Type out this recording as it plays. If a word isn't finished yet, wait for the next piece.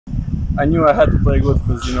I knew I had to play good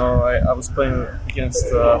because I was playing against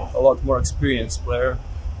a lot more experienced player,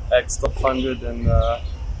 ex-top 100, and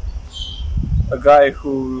a guy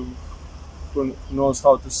who knows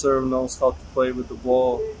how to serve, knows how to play with the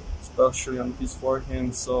ball, especially on his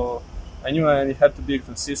forehand. So I knew I had to be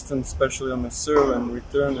consistent, especially on my serve and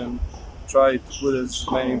return, and try to put as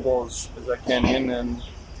many balls as I can in and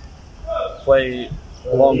play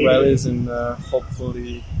long rallies and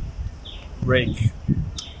hopefully break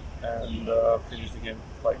and finish the game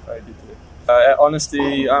like I did today.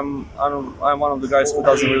 Honestly, I'm one of the guys who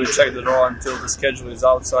doesn't really check the draw until the schedule is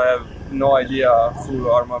out, so I have no idea who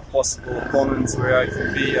are my possible opponents, where I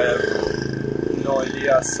can be. I have no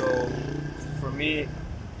idea. So for me, it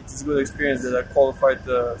is a good experience that I qualified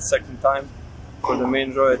the second time for the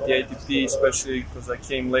main draw at the ATP, especially because I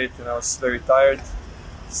came late and I was very tired.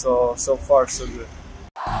 So far so good.